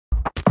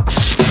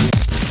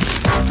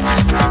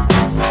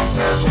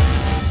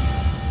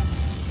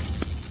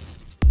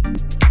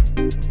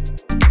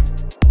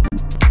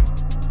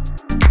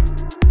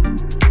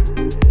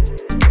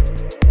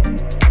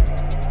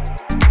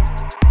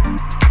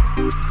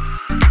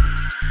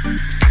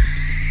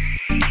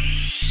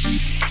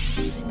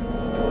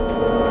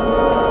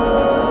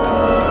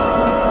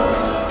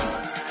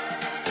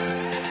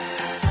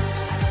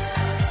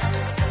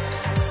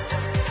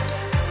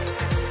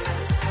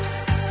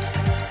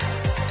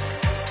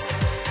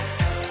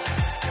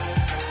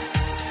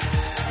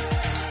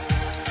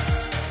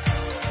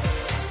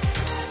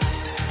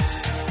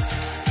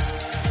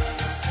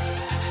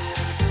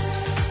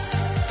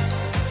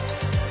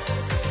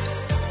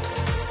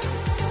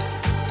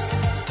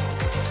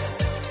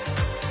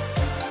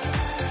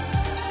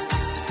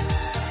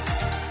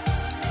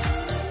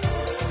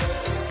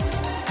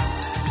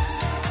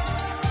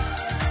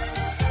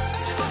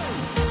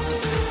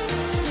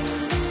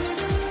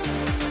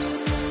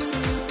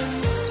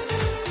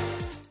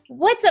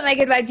What's up, my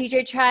good vibe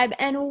DJ tribe,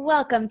 and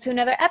welcome to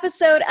another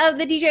episode of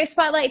the DJ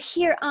Spotlight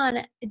here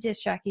on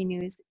Disc Jockey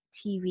News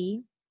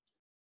TV.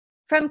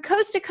 From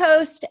coast to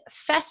coast,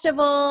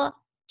 festival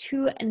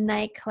to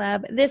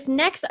nightclub, this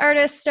next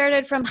artist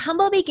started from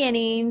humble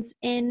beginnings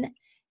in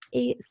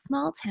a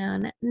small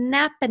town,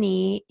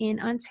 Napanee in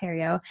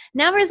Ontario.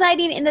 Now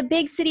residing in the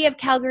big city of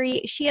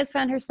Calgary, she has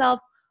found herself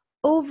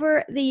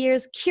over the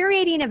years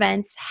curating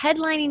events,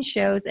 headlining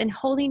shows, and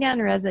holding down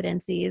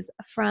residencies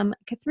from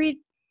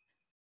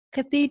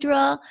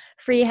Cathedral,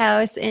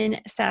 Freehouse in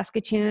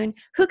Saskatoon,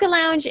 Hookah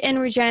Lounge in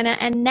Regina,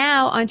 and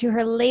now onto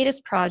her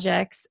latest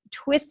projects,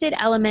 Twisted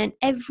Element,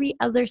 Every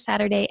Other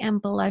Saturday,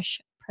 and Blush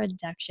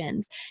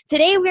Productions.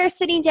 Today we are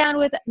sitting down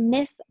with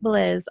Miss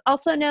Bliss,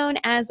 also known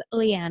as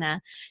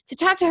Leanna, to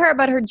talk to her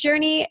about her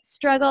journey,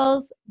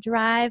 struggles,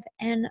 drive,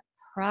 and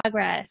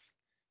progress.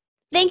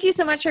 Thank you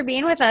so much for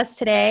being with us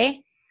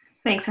today.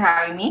 Thanks for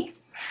having me.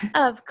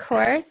 Of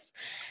course.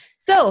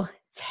 So,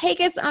 take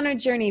us on a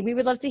journey. We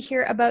would love to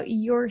hear about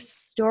your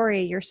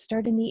story, your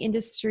start in the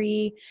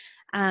industry.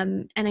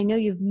 And I know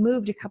you've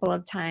moved a couple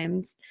of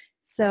times.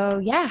 So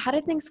yeah, how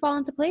did things fall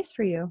into place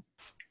for you?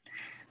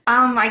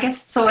 I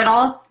guess, so it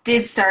all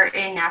did start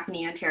in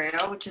Napanee,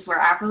 Ontario, which is where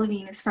Avril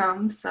Lavigne is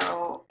from.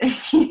 So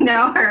if you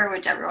know her,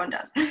 which everyone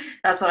does,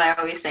 that's what I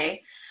always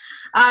say.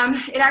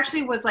 It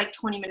actually was like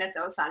 20 minutes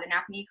outside of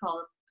Napanee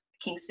called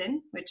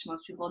Kingston, which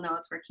most people know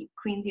it's where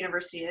Queen's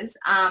University is.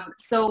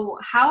 So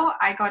how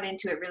I got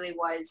into it really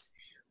was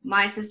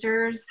my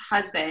sister's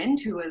husband,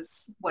 who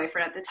was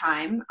boyfriend at the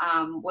time,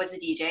 was a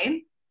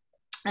DJ,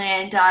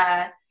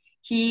 and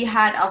he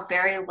had a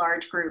very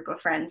large group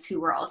of friends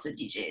who were also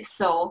DJs.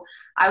 So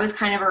I was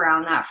kind of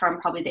around that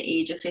from probably the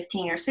age of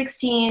 15 or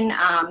 16,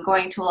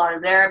 going to a lot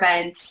of their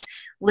events,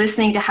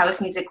 listening to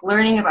house music,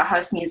 learning about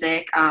house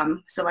music.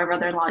 So my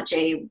brother-in-law,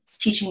 Jay, was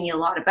teaching me a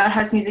lot about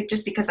house music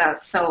just because I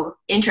was so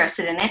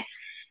interested in it.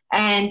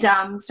 And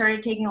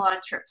started taking a lot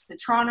of trips to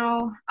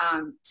Toronto,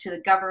 to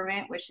the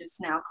Government, which is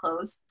now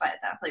closed, but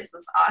that place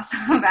was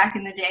awesome back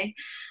in the day.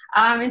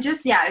 And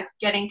just, yeah,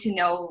 getting to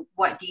know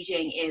what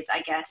DJing is,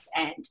 I guess,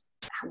 and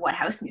what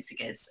house music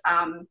is.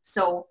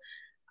 So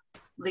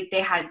like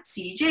they had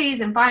CDJs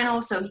and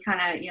vinyl, so he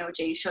kind of,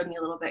 Jay showed me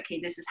a little bit, okay,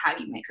 this is how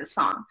you mix a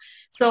song.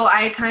 So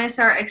I kind of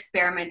started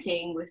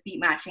experimenting with beat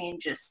matching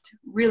and just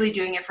really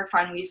doing it for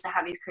fun. We used to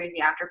have these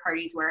crazy after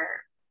parties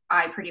where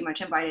I pretty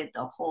much invited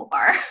the whole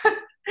bar.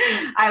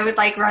 I would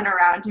like run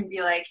around and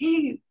be like,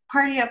 hey,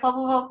 party up, blah,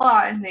 blah, blah,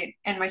 blah.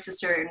 And my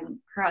sister and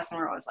her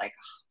husband were always like,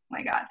 oh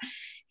my God,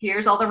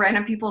 here's all the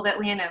random people that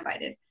Leanna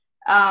invited.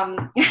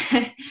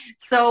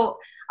 So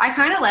I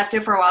kind of left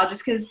it for a while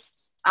just because,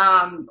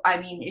 I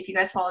mean, if you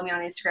guys follow me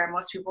on Instagram,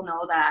 most people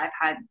know that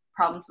I've had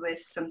problems with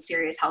some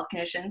serious health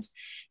conditions.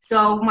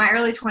 So my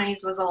early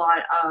 20s was a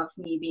lot of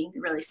me being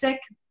really sick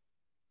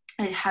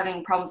and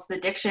having problems with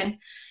addiction.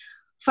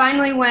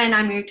 Finally, when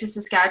I moved to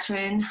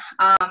Saskatchewan,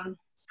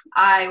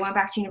 I went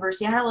back to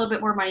university. I had a little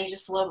bit more money,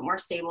 just a little bit more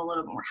stable, a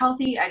little bit more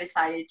healthy. I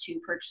decided to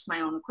purchase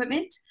my own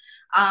equipment.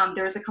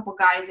 There was a couple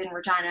guys in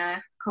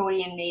Regina,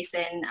 Cody and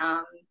Mason.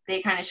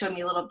 They kind of showed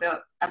me a little bit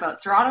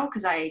about Serato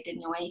because I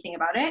didn't know anything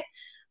about it.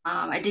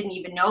 I didn't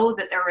even know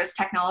that there was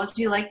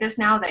technology like this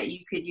now that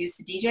you could use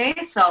to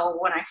DJ. So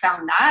when I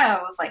found that,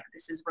 I was like,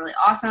 this is really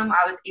awesome.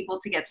 I was able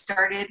to get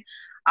started.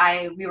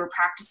 We were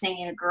practicing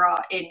in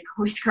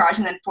Cody's garage,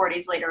 and then 4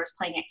 days later I was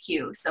playing at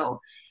Q. So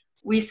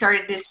we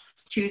started this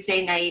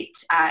Tuesday night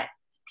at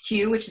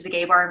Q, which is a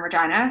gay bar in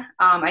Regina.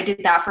 I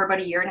did that for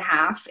about a year and a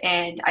half,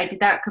 and I did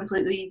that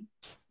completely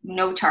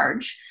no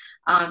charge,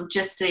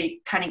 just to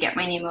kind of get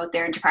my name out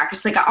there and to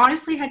practice. Like, I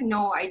honestly had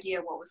no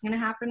idea what was going to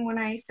happen when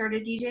I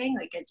started DJing.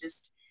 Like,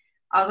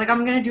 I was like,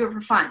 I'm going to do it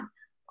for fun.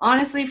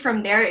 Honestly,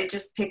 from there, it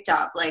just picked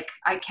up. Like,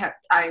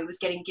 I was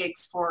getting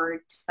gigs for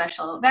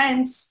special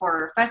events,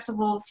 for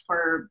festivals,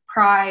 for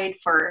Pride,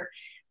 and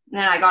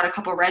then I got a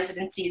couple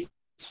residencies.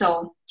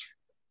 So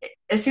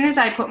as soon as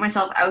I put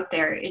myself out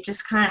there, it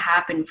just kind of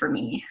happened for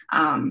me.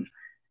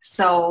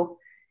 So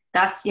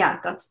that's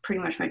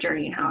pretty much my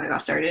journey and how I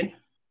got started.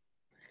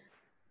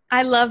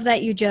 I love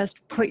that you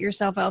just put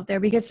yourself out there,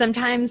 because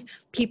sometimes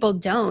people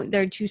don't.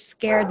 They're too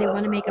scared. They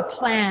want to make a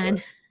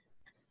plan.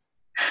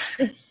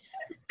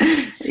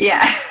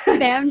 Yeah.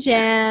 Bam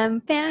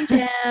jam.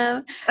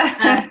 Yeah,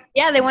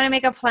 they want to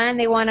make a plan.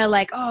 They want to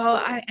like, oh,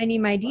 I need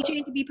my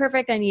DJing to be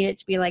perfect. I need it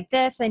to be like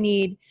this. I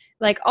need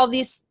like all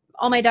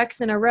my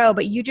ducks in a row.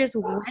 But you just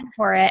went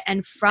for it.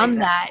 And from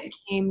that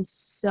came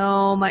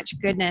so much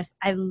goodness.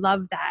 I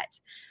love that.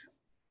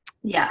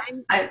 Yeah.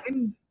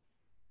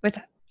 What's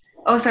that?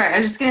 Oh, sorry. I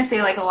was just going to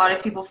say, like, a lot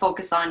of people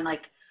focus on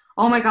like,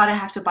 oh my God, I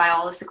have to buy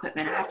all this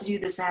equipment. I have to do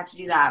this. I have to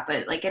do that.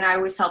 But like, and I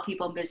always tell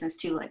people in business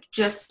too, like,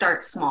 just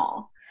start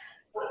small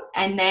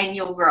and then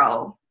you'll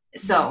grow.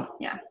 So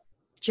yeah.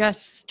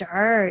 Just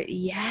start.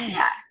 Yes.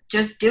 Yeah.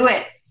 Just do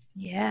it.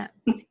 Yeah.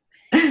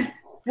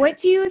 What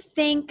do you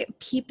think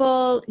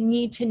people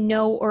need to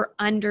know or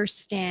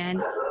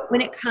understand when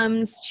it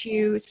comes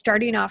to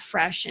starting off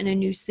fresh in a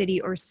new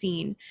city or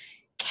scene?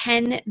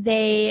 Can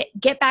they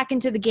get back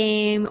into the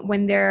game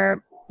when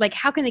they're like,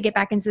 how can they get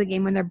back into the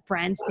game when they're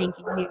brand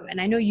spanking new? And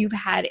I know you've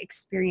had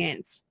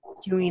experience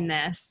doing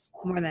this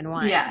more than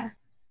once.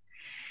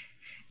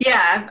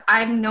 Yeah,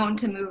 I'm known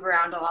to move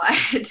around a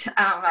lot.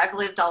 I've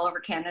lived all over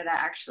Canada,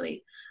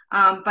 actually.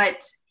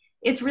 But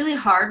it's really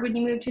hard when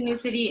you move to a new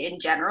city in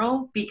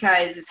general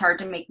because it's hard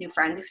to make new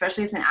friends,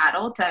 especially as an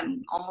adult.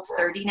 I'm almost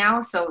 30 now,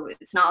 so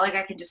it's not like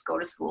I can just go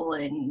to school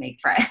and make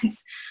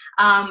friends.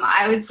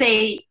 I would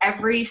say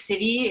every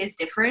city is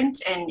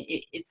different, and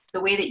it's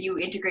the way that you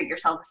integrate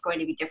yourself is going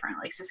to be different.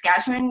 Like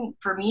Saskatchewan,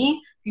 for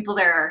me, people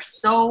there are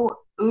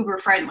so uber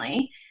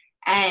friendly,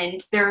 and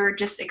they're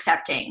just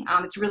accepting.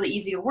 It's really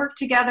easy to work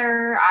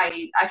together.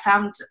 I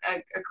found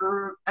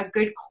a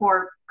good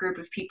core group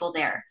of people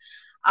there.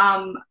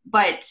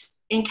 But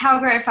in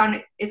Calgary, I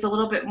found it's a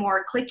little bit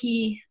more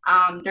cliquey.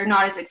 They're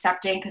not as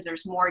accepting because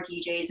there's more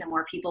DJs and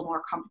more people,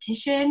 more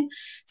competition.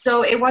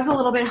 So it was a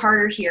little bit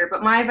harder here.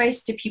 But my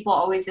advice to people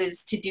always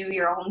is to do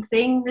your own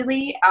thing,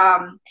 really.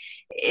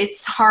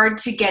 It's hard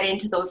to get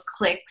into those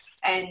cliques,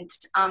 and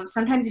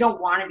sometimes you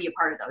don't want to be a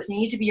part of those. You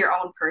need to be your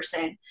own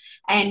person,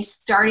 and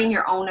starting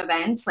your own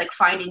events, like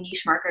find a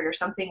niche market or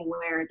something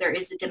where there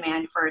is a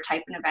demand for a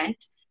type of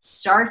event.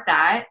 Start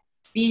that.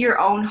 Be your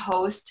own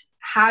host.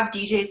 Have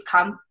DJs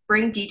come,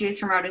 bring DJs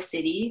from out of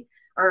city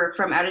or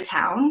from out of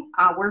town,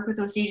 work with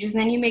those DJs,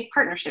 and then you make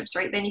partnerships,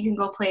 right? Then you can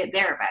go play at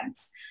their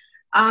events.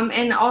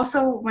 And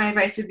also my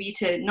advice would be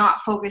to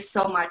not focus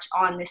so much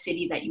on the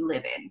city that you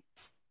live in.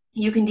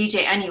 You can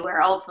DJ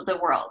anywhere, all over the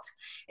world.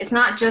 It's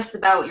not just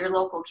about your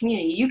local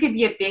community. You could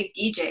be a big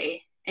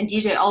DJ and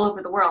DJ all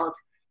over the world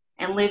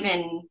and live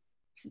in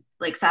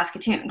like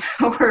Saskatoon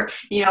or,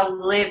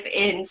 live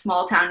in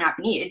small town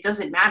Napanee. It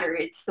doesn't matter.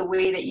 It's the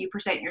way that you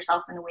present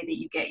yourself and the way that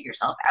you get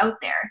yourself out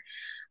there.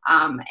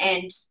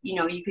 And,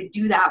 you could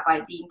do that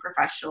by being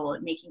professional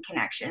and making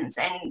connections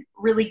and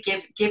really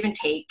give and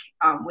take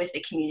with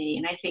the community.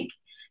 And I think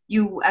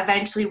you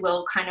eventually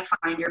will kind of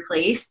find your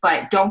place,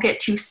 but don't get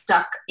too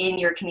stuck in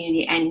your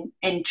community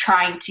and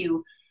trying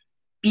to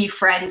be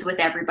friends with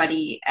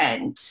everybody.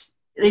 And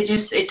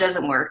it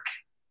doesn't work.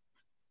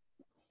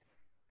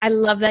 I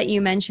love that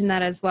you mentioned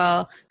that as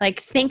well.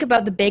 Like, think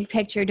about the big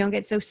picture. Don't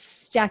get so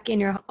stuck in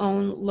your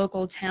own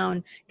local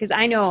town. Because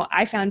I know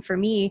I found for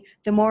me,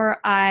 the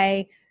more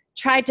I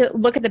tried to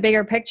look at the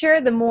bigger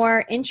picture, the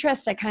more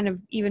interest I kind of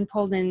even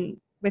pulled in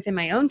within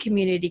my own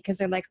community, because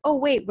they're like, oh,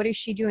 wait, what is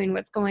she doing?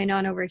 What's going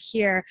on over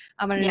here?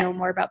 I want to know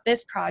more about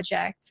this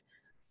project.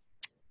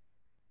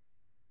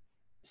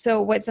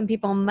 So what some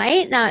people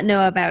might not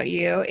know about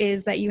you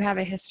is that you have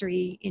a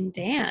history in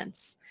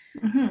dance.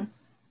 Mm-hmm.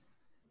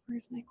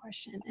 Where's my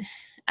question?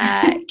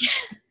 Can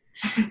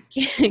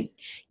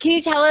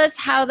you tell us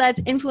how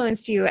that's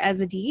influenced you as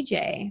a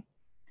DJ?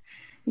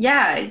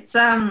 Yeah,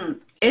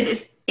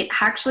 it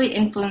actually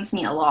influenced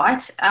me a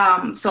lot.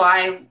 So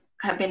I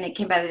have been a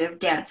competitive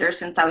dancer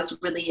since I was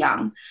really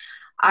young.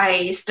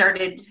 I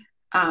started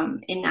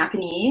in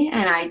Napanee,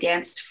 and I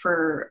danced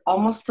for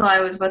almost till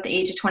I was about the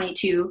age of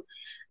 22.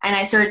 And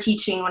I started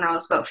teaching when I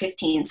was about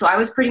 15. So I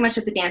was pretty much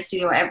at the dance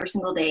studio every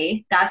single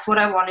day. That's what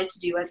I wanted to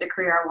do as a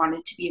career. I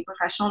wanted to be a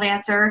professional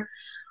dancer.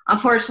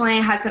 Unfortunately,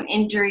 I had some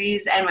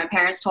injuries, and my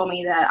parents told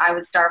me that I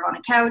would starve on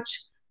a couch.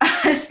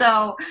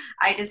 So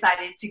I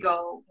decided to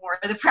go more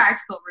the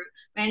practical route.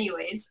 But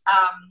anyways,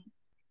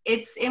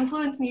 it's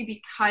influenced me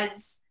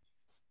because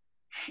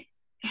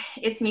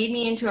it's made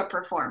me into a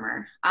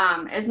performer.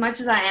 As much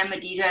as I am a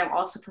DJ, I'm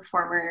also a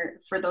performer.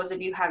 For those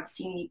of you who have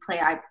seen me play,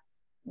 I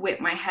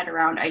whip my head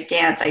around, I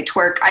dance, I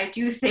twerk, I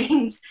do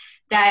things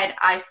that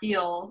I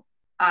feel,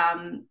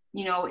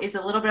 is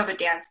a little bit of a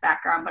dance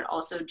background, but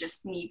also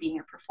just me being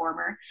a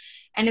performer.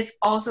 And it's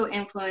also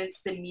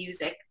influenced the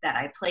music that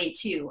I play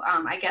too.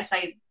 I guess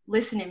I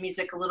listen to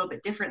music a little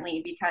bit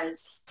differently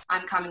because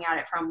I'm coming at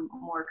it from a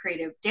more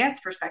creative dance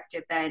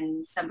perspective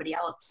than somebody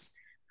else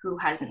who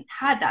hasn't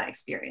had that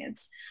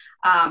experience.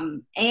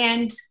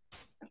 And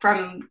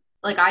from,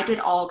 like, I did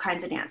all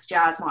kinds of dance,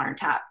 jazz, modern,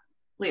 tap,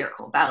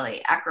 lyrical,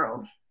 ballet,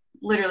 acro,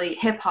 literally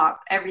hip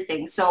hop,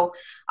 everything. So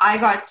I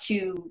got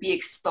to be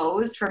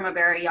exposed from a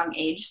very young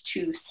age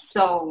to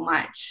so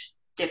much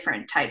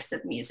different types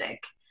of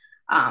music.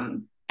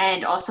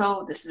 And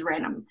also, this is a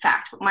random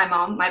fact, but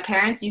my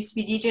parents used to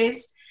be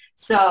DJs.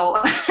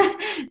 So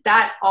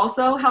that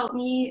also helped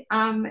me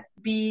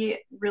be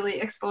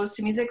really exposed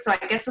to music. So I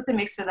guess with the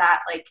mix of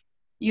that, like,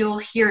 you'll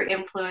hear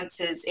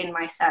influences in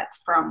my sets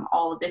from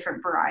all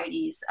different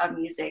varieties of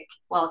music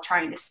while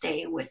trying to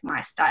stay with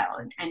my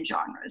style and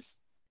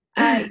genres.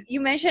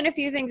 You mentioned a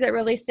few things that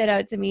really stood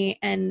out to me,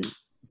 and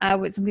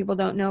what some people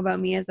don't know about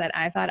me is that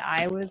I thought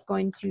I was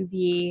going to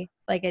be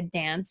like a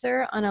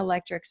dancer on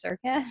Electric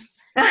Circus.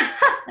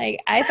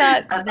 Like, I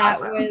thought that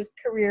awesome. Was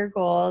career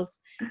goals.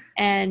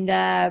 And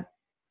I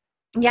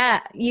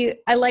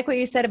like what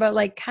you said about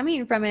like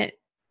coming from it,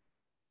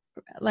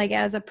 like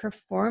as a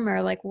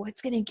performer, like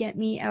what's going to get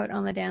me out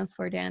on the dance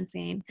floor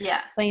dancing,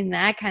 playing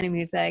that kind of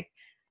music.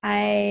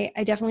 I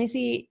definitely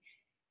see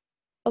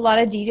a lot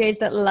of DJs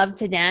that love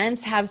to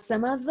dance have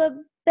some of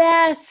the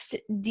best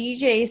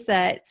DJ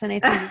sets, and I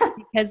think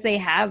it's because they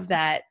have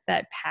that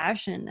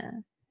passion to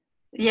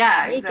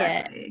Yeah, make it.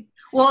 exactly.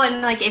 Well,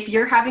 and like if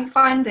you're having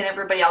fun, then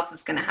everybody else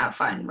is gonna have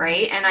fun,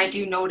 right? And I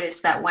do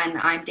notice that when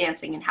I'm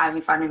dancing and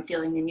having fun and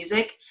feeling the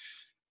music,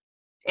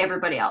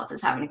 everybody else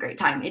is having a great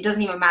time. It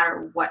doesn't even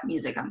matter what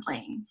music I'm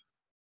playing.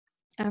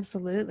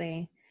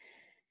 Absolutely.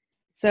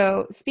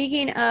 So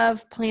speaking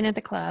of playing at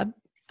the club,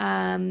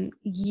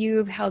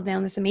 you've held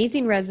down this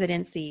amazing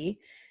residency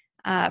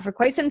for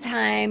quite some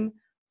time.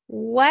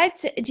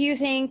 What do you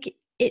think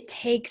it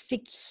takes to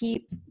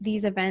keep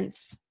these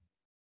events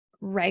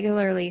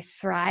regularly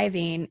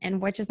thriving,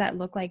 and what does that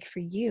look like for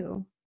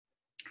you?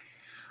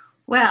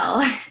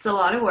 Well, it's a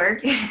lot of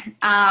work.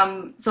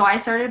 So I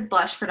started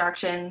Blush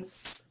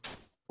Productions.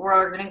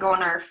 We're going to go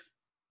on our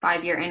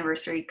 5-year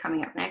anniversary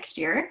coming up next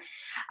year.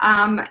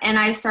 And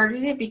I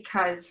started it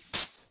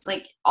because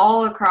like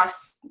all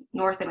across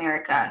North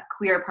America,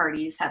 queer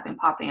parties have been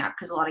popping up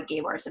because a lot of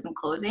gay bars have been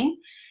closing.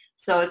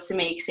 So it's to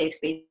make safe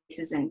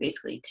spaces and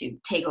basically to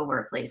take over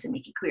a place and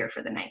make it queer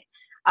for the night.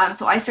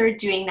 So I started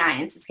doing that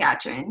in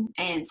Saskatchewan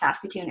and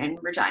Saskatoon and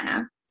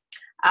Regina.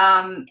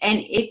 And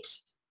it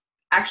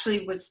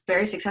actually was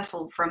very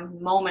successful from the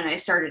moment I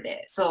started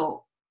it.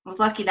 So I was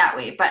lucky that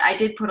way, but I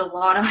did put a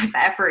lot of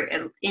effort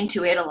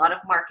into it, a lot of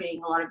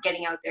marketing, a lot of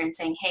getting out there and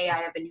saying, hey, I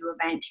have a new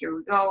event, here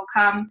we go,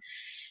 come.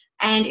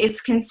 And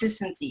it's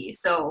consistency.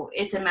 So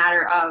it's a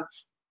matter of,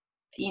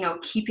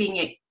 keeping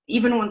it,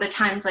 even when the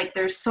times, like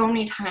there's so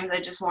many times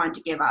I just wanted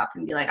to give up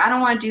and be like, I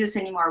don't want to do this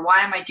anymore. Why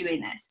am I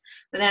doing this?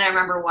 But then I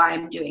remember why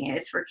I'm doing it.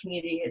 It's for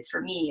community. It's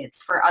for me.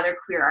 It's for other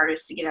queer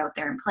artists to get out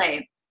there and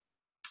play.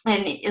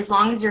 And as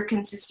long as you're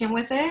consistent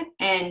with it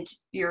and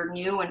you're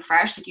new and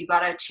fresh, like you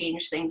got to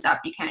change things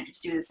up. You can't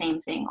just do the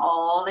same thing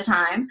all the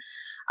time.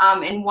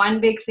 And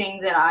one big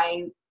thing that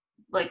I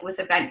like with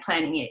event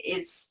planning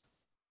is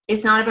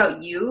it's not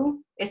about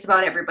you, it's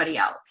about everybody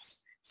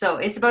else. So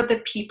it's about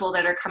the people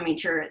that are coming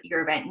to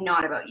your event,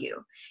 not about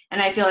you.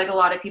 And I feel like a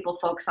lot of people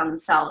focus on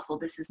themselves. Well,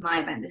 this is my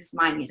event, this is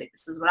my music,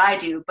 this is what I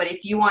do. But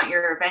if you want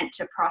your event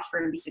to prosper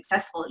and be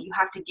successful, you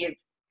have to give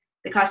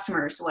the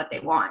customers what they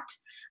want.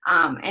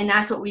 And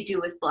that's what we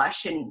do with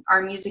Blush. And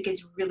our music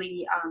is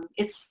really,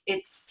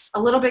 it's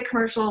a little bit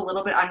commercial, a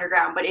little bit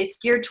underground, but it's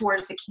geared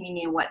towards the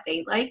community and what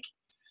they like.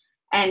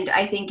 And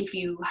I think if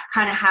you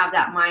kind of have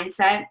that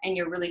mindset and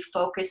you're really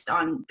focused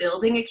on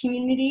building a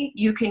community,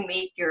 you can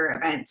make your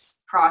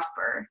events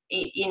prosper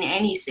in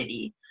any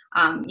city.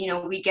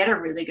 We get a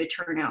really good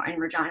turnout in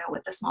Regina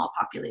with a small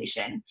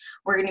population.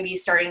 We're going to be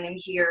starting them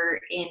here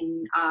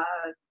in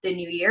the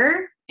new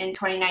year in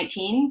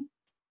 2019.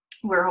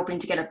 We're hoping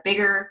to get a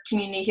bigger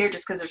community here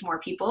just because there's more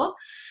people.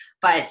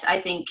 But I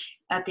think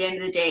at the end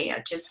of the day,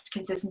 just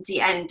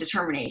consistency and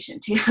determination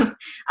too,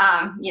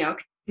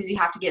 because you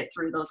have to get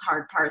through those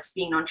hard parts.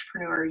 Being an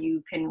entrepreneur,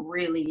 you can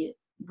really,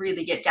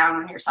 really get down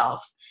on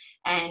yourself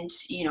and,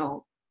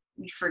 you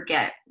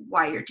forget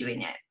why you're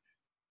doing it.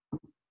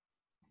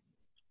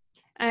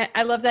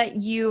 I love that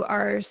you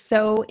are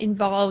so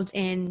involved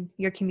in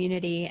your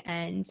community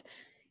and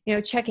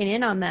checking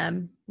in on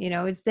them,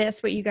 is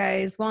this what you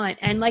guys want?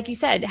 And like you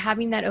said,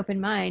 having that open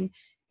mind,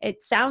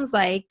 it sounds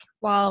like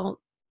while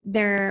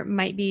there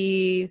might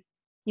be,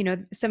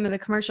 some of the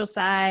commercial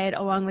side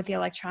along with the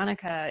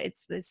electronica,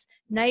 it's this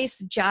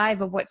nice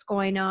jive of what's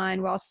going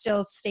on while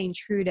still staying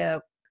true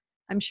to,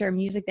 I'm sure,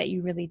 music that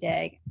you really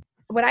dig.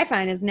 What I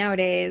find is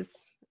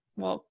nowadays,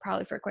 well,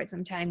 probably for quite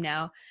some time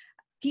now,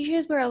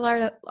 DJs wear a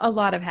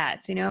lot of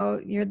hats.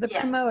 You're the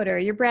promoter,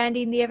 you're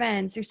branding the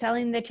events, you're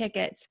selling the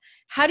tickets.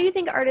 How do you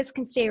think artists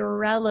can stay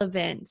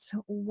relevant?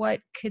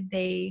 What could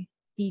they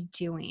be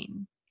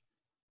doing?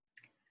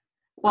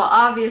 Well,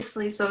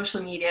 obviously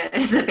social media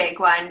is a big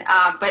one,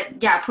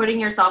 but yeah, putting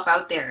yourself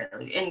out there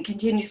and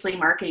continuously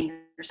marketing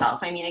yourself.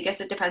 I mean, I guess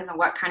it depends on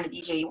what kind of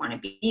DJ you want to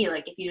be.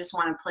 Like if you just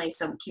want to play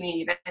some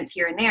community events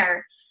here and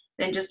there,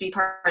 then just be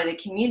part of the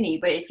community.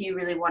 But if you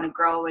really want to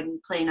grow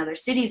and play in other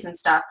cities and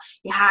stuff,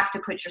 you have to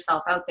put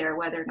yourself out there,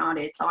 whether or not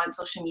it's on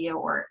social media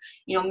or,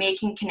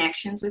 making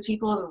connections with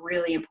people is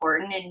really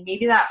important. And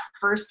maybe that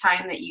first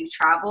time that you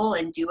travel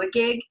and do a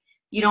gig,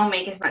 you don't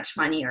make as much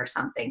money or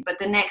something, but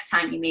the next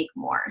time you make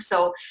more.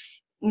 So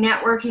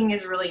networking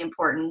is really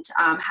important.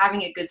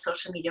 Having a good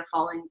social media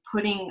following,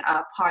 putting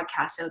a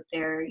podcast out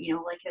there,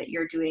 like that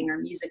you're doing, or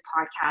music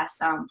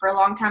podcasts. For a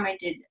long time, I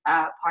did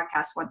a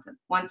podcast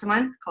once a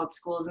month called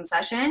Schools in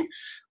Session,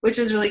 which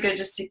was really good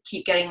just to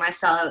keep getting my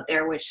style out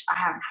there, which I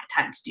haven't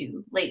had time to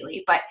do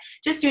lately. But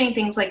just doing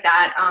things like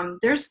that.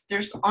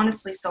 There's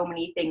honestly so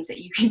many things that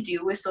you can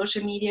do with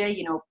social media,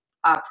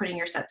 putting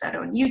your sets out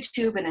on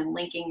YouTube and then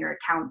linking your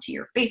account to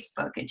your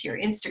Facebook and to your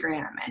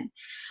Instagram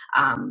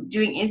and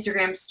doing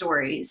Instagram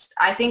stories.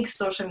 I think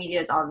social media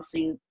is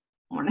obviously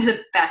one of the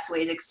best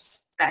ways,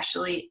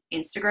 especially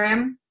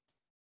Instagram.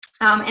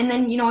 And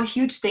then, a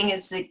huge thing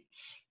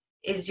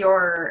is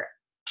your,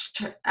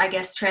 I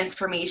guess,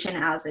 transformation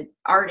as an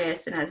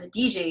artist and as a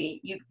DJ.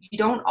 You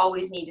don't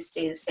always need to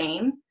stay the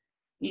same.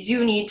 You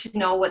do need to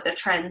know what the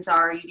trends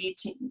are. You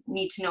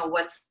need to know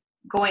what's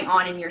going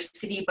on in your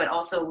city, but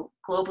also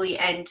globally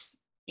and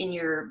in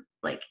your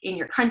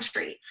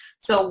country.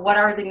 So what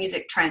are the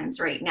music trends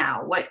right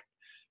now?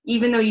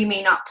 Even though you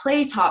may not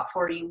play top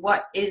 40,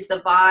 what is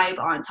the vibe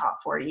on top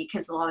 40?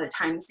 Because a lot of the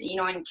times, you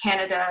know, in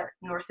Canada,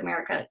 North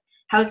America,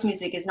 house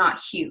music is not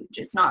huge.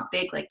 It's not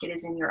big like it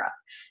is in Europe.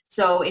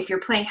 So if you're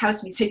playing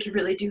house music, you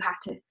really do have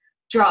to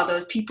draw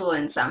those people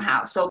in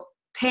somehow. So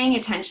paying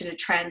attention to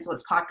trends,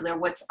 what's popular,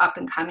 what's up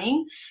and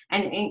coming,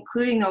 and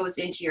including those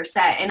into your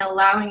set and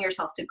allowing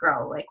yourself to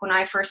grow. Like when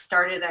I first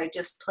started, I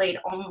just played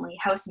only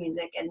house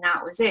music and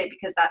that was it,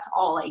 because that's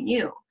all I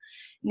knew.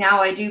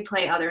 Now I do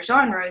play other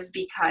genres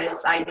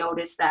because I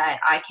noticed that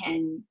I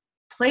can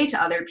play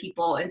to other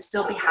people and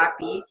still be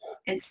happy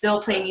and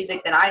still play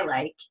music that I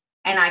like,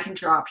 and I can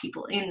draw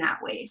people in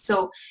that way.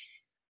 So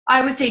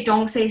I would say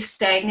don't stay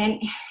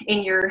stagnant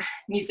in your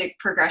music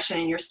progression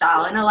and your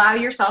style, and allow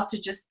yourself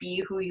to just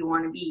be who you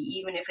want to be,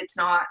 even if it's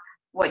not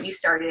what you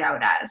started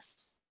out as.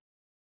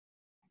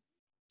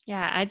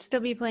 Yeah, I'd still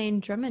be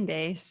playing drum and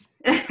bass.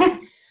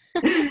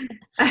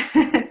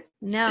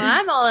 No,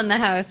 I'm all in the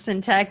house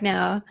and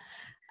techno.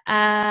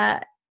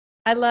 I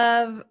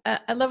love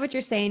what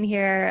you're saying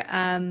here.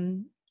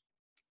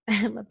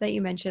 I love that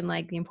you mentioned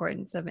like the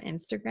importance of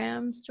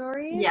Instagram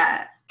stories.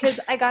 Yeah. Because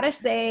I gotta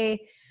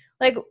say,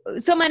 like,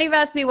 so many of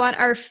us, we want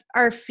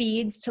our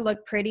feeds to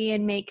look pretty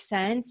and make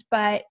sense,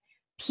 but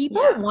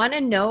people want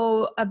to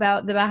know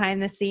about the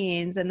behind the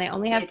scenes, and they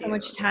only have so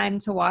much time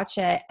to watch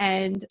it.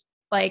 And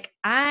like,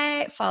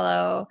 I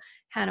follow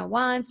Hannah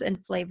Wants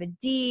and Flava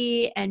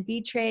D and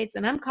B Traits,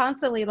 and I'm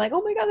constantly like,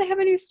 oh my God, they have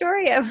a new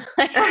story. I'm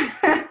like,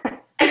 and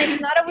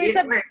it's not always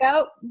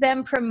about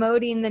them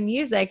promoting the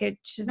music.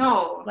 It's just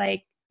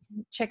like,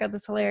 check out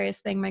this hilarious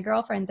thing my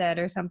girlfriend did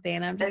or something.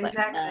 And I'm just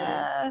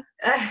like,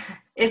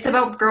 it's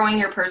about growing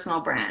your personal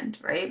brand,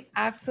 right?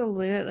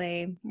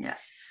 Absolutely. Yeah.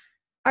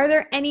 Are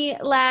there any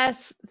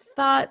last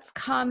thoughts,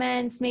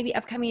 comments, maybe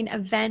upcoming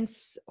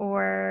events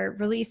or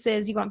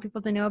releases you want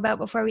people to know about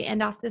before we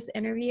end off this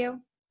interview?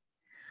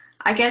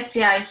 I guess,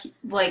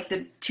 like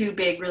the two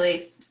big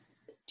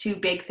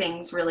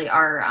things really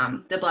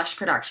are the Blush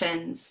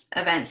Productions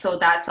event. So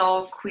that's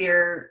all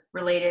queer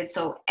related.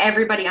 So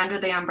everybody under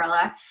the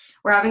umbrella.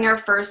 We're having our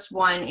first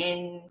one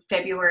in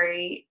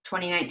February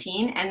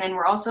 2019. And then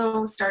we're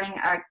also starting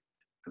a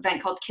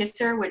event called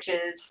Kisser, which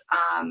is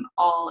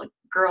all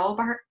girl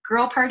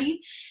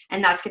party.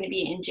 And that's going to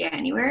be in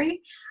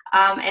January.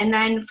 And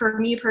then for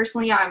me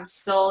personally, I'm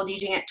still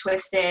DJing at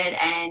Twisted,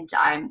 and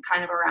I'm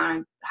kind of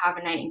around, have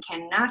a night in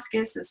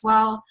Kananaskis as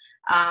well.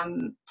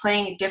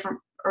 Playing different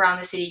around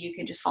the city. You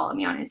can just follow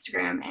me on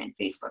Instagram and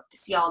Facebook to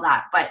see all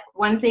that. But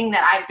one thing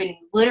that I've been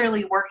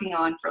literally working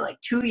on for like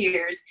 2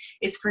 years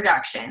is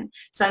production.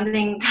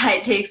 Something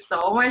that takes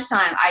so much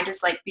time. I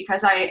just like,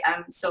 because I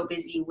am so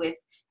busy with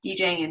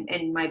DJing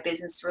and my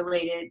business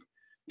related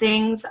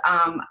things,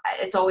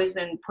 it's always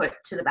been put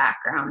to the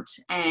background,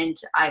 and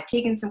I've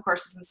taken some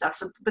courses and stuff.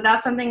 So, but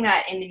that's something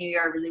that in the new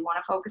year I really want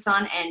to focus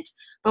on. And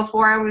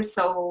before I was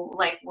so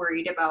like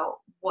worried about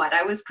what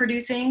I was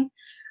producing,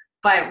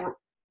 but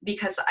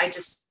because I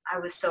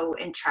was so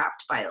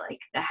entrapped by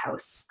like the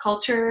house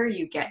culture,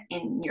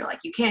 you're like,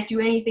 you can't do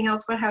anything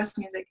else but house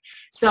music.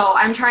 So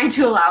I'm trying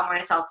to allow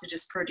myself to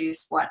just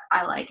produce what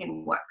I like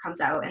and what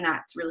comes out, and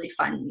that's really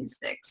fun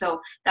music.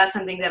 So that's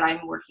something that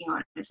I'm working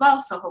on as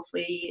well. So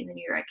hopefully in the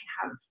new year I can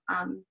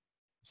have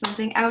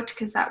something out,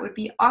 because that would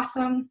be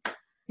awesome.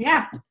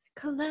 Yeah.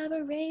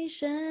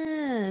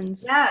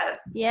 Collaborations. Yeah.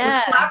 Yeah.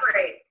 Let's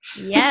collaborate.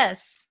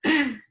 Yes.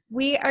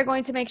 We are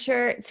going to make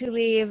sure to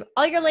leave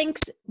all your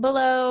links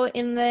below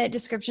in the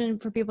description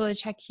for people to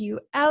check you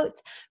out.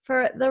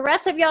 For the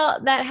rest of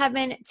y'all that have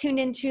been tuned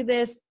into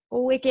this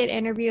wicked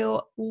interview,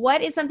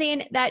 what is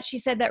something that she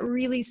said that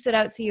really stood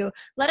out to you?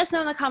 Let us know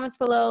in the comments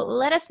below.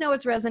 Let us know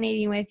what's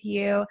resonating with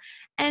you.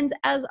 And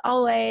as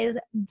always,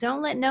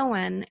 don't let no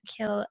one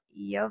kill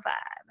your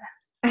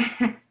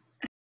vibe.